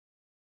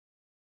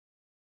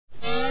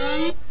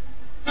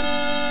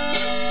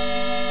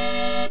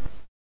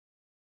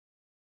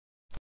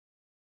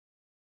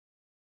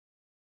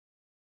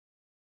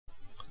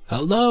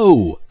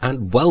Hello,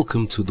 and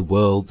welcome to the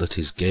world that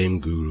is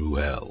Game Guru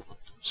Hell.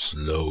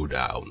 Slow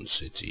down,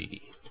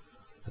 city.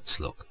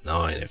 Let's look,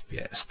 9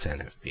 FPS,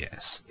 10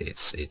 FPS.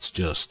 It's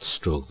just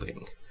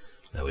struggling.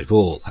 Now we've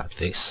all had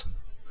this.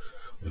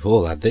 We've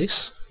all had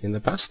this in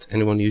the past.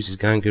 Anyone who uses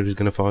Game Guru is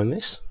going to find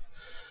this.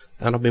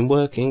 And I've been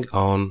working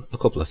on a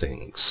couple of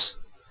things.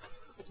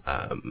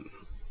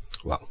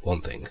 Well,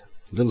 one thing.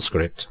 A little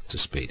script to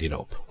speed it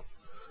up.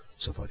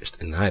 So if I just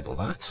enable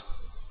that.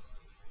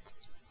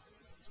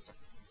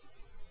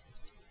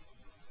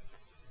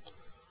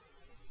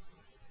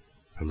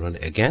 And run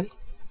it again,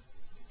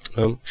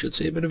 should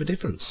see a bit of a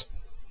difference.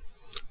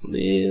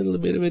 Little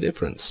bit of a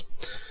difference.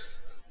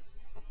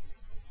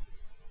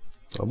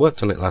 I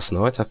worked on it last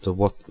night after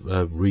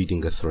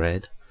reading a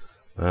thread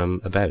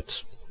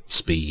about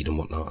speed and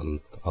whatnot,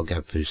 and I'll give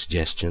a few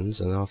suggestions,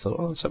 and I thought,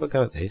 oh, let's have a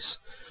go at this,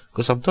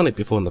 because I've done it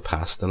before in the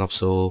past, and I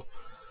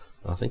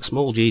think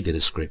Small G did a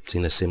script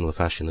in a similar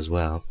fashion as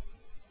well,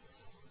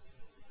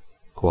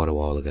 quite a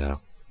while ago.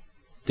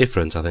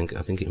 Different, I think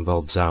it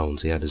involved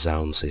zones. He had a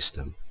zone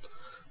system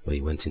where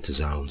you went into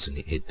zones and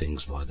it hid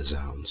things via the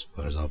zones,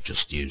 whereas I've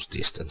just used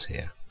distance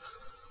here.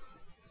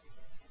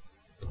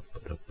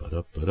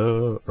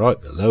 Right,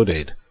 we're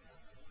loaded.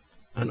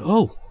 And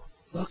oh,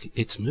 look,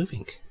 it's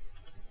moving.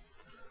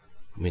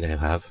 We now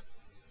have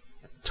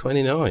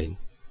 29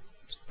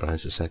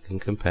 frames per second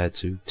compared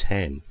to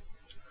 10.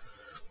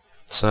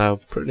 So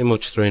pretty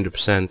much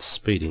 300%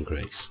 speed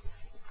increase.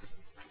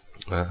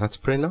 That's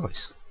pretty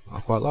nice. I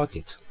quite like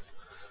it.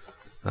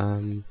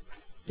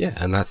 Yeah,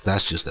 and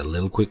that's just a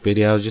little quick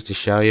video just to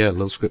show you a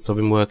little script I've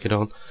been working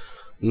on.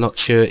 Not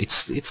sure,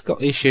 it's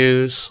got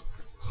issues.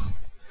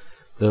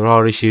 There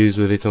are issues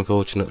with it,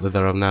 unfortunately,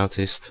 that I've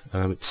noticed.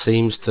 It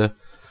seems to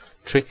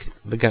trick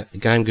the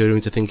Game Guru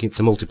into thinking it's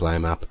a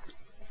multiplayer map.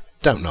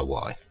 Don't know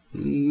why.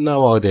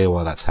 No idea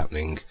why that's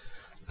happening.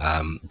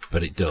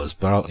 But it does.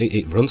 But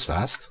it runs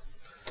fast.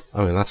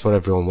 I mean, that's what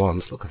everyone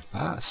wants. Look at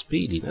that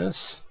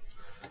speediness.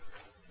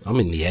 I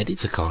mean, the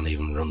editor can't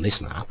even run this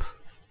map.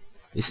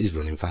 This is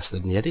running faster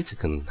than the editor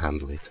can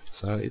handle it,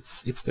 so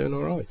it's doing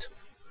alright.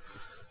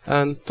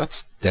 And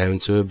that's down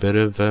to a bit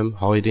of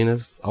hiding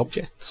of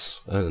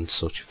objects and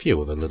such. A few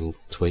other little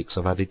tweaks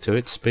I've added to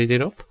it to speed it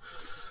up.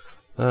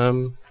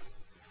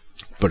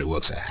 But it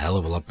works a hell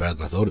of a lot better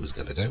than I thought it was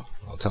going to do,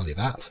 I'll tell you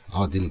that.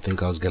 I didn't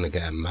think I was going to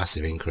get a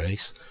massive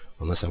increase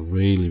unless I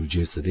really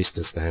reduced the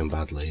distance down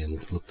badly,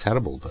 and it looked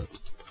terrible. But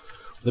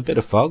with a bit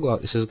of fog like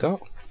this has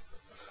got,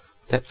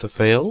 depth of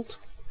field,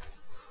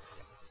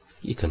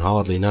 you can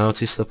hardly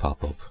notice the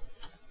pop-up.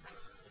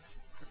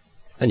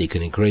 And you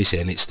can increase it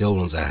and it still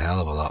runs a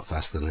hell of a lot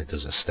faster than it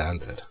does a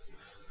standard.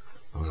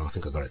 I mean, I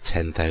think I've got a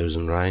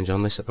 10,000 range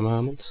on this at the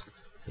moment.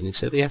 And you can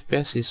see the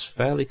FPS is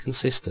fairly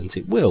consistent.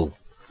 It'll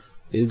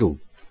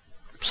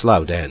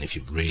slow down if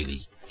you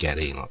really get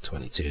in, like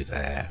 22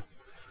 there.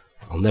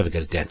 I'll never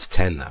get it down to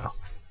 10 though.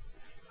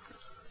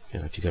 You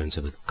know, if you go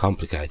into the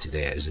complicated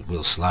areas, it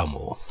will slow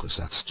more, because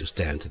that's just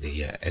down to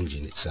the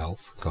engine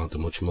itself. Can't do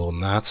much more than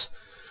that.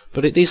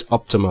 But it is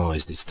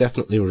optimised, it's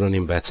definitely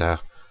running better,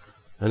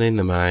 and in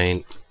the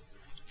main,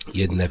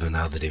 you'd never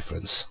know the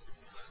difference.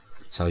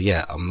 So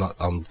yeah,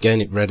 I'm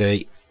getting it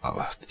ready.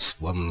 This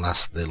one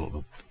last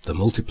little, the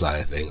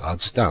multiplayer thing, I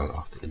just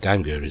don't, the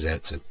Game Guru is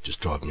out to just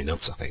drive me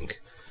nuts, I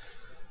think.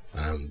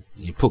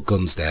 You put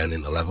guns down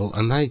in the level,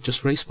 and they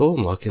just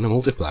respawn like in a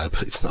multiplayer,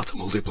 but it's not a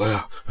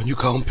multiplayer, and you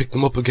can't pick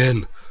them up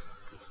again.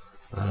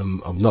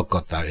 I've not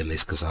got that in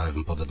this, because I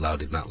haven't bothered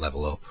loading that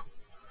level up.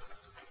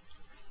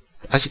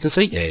 As you can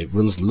see, yeah, it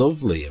runs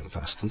lovely and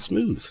fast and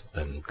smooth,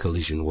 and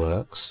collision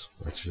works.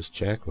 Let's just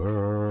check.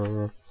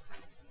 Oh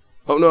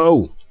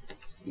no!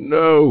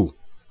 No!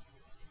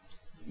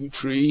 You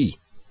tree!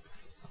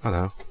 I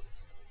know.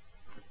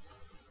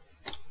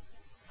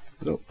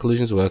 No,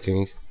 collision's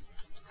working.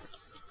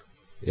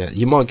 Yeah,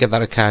 you might get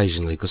that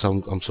occasionally, because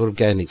I'm sort of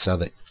getting it so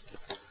that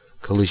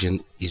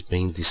collision is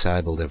being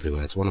disabled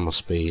everywhere. It's one of my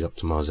speed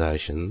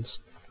optimizations,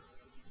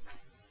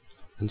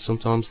 and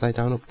sometimes they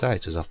don't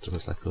update as often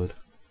as they could.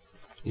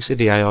 You see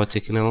the AI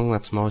ticking along,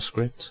 that's my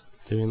script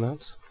doing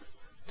that.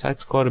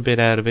 Takes quite a bit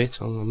out of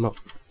it. I'm not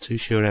too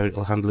sure how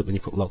it'll handle it when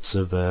you put lots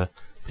of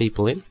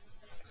people in.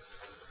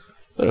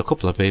 But a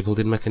couple of people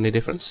didn't make any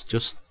difference.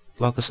 Just,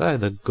 like I say,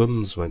 the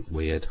guns went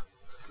weird.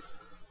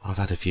 I've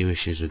had a few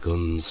issues with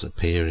guns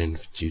appearing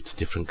due to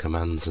different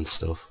commands and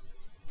stuff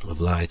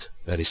of late.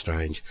 Very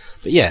strange.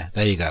 But yeah,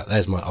 there you go.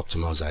 There's my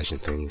optimisation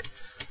thing.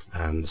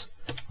 And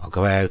I'll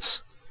go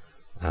out,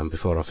 and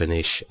before I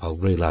finish, I'll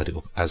reload it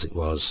up as it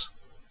was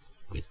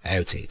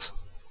without it.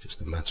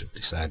 Just a matter of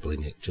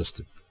disabling it, just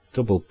to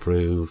double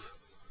prove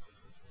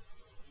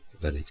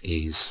that it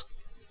is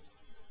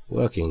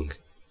working.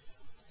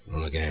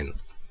 Run again.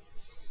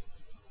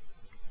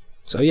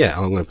 So yeah,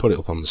 I'm going to put it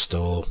up on the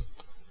store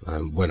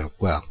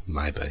well,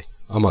 maybe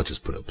I might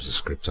just put it up as a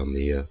script on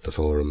the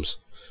forums.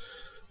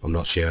 I'm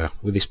not sure.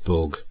 With this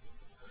bug,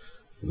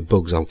 the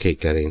bugs I'll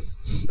keep getting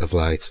of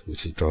late,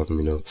 which is driving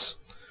me nuts,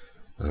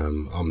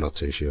 I'm not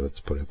too sure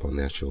to put it up on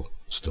the actual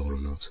store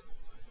or not.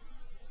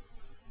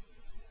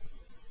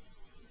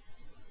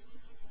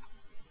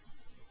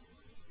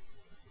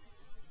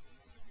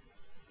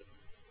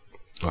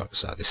 Right,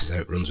 so this is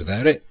how it runs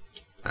without it,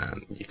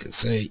 and you can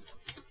see,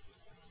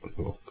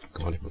 oh,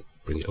 can't even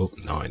bring it up,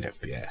 9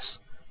 FPS.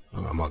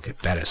 Oh, I might get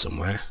better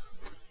somewhere.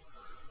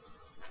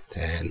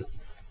 10,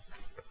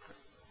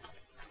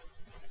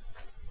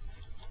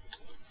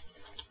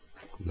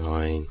 9,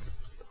 I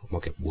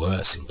might get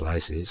worse in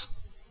places.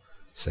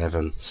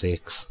 7,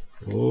 6.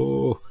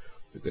 Oh,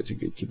 I got to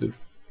get to the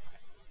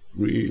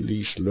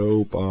really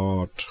slow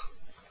part.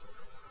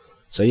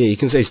 So yeah, you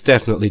can see it's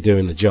definitely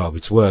doing the job.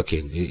 It's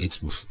working.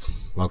 It's,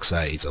 like I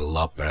say, it's a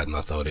lot better than I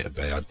thought it would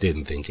be. I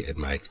didn't think it would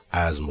make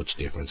as much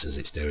difference as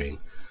it's doing.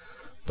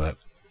 But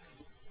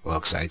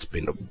like I say, it's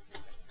been a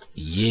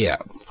year,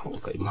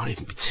 it might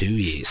even be 2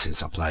 years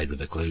since I played with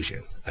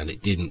Occlusion, and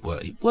it didn't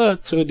work. It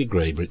worked to a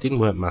degree, but it didn't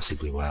work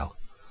massively well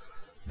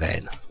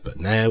then. But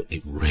now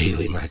it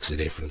really makes a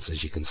difference,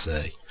 as you can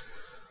see.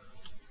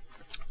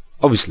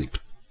 Obviously,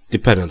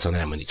 dependent on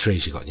how many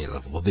trees you got in your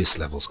level. Well, this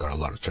level's got a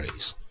lot of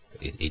trees.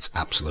 It's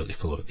absolutely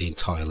full of it. The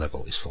entire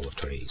level is full of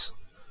trees.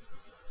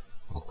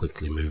 I'll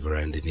quickly move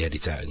around in the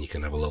editor and you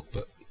can have a look,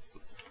 but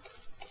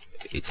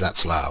it's that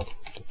slow.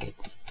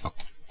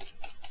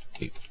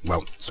 It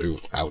won't zoom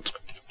out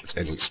at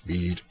any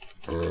speed.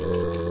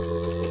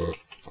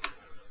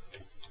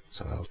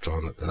 So I'll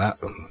try not to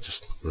that and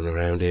just run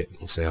around it. You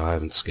can see I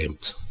haven't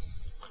skimped.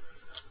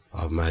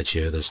 I've made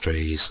sure there's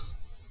trees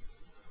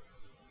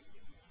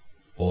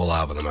all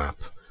over the map.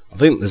 I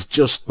think there's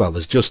just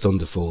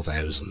under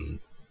 4,200.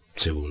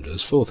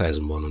 There's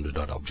 4,100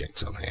 odd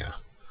objects on here.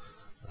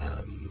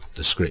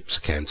 The script's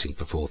accounting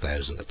for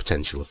 4,000, a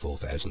potential of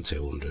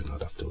 4,200.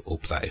 I'd have to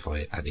up that if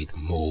I added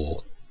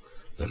more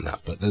than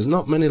that. But there's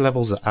not many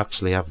levels that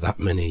actually have that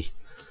many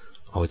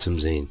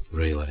items in,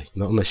 really.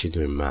 Not unless you're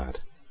going mad.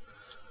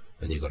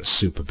 And you've got a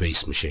super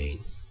beast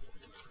machine.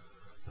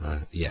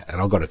 Yeah, and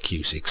I've got a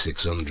Q6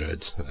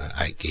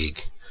 8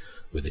 gig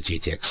with a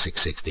GTX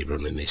 660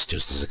 running this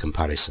just as a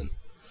comparison.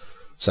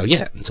 So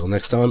yeah, until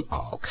next time,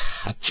 I'll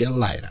catch you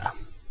later.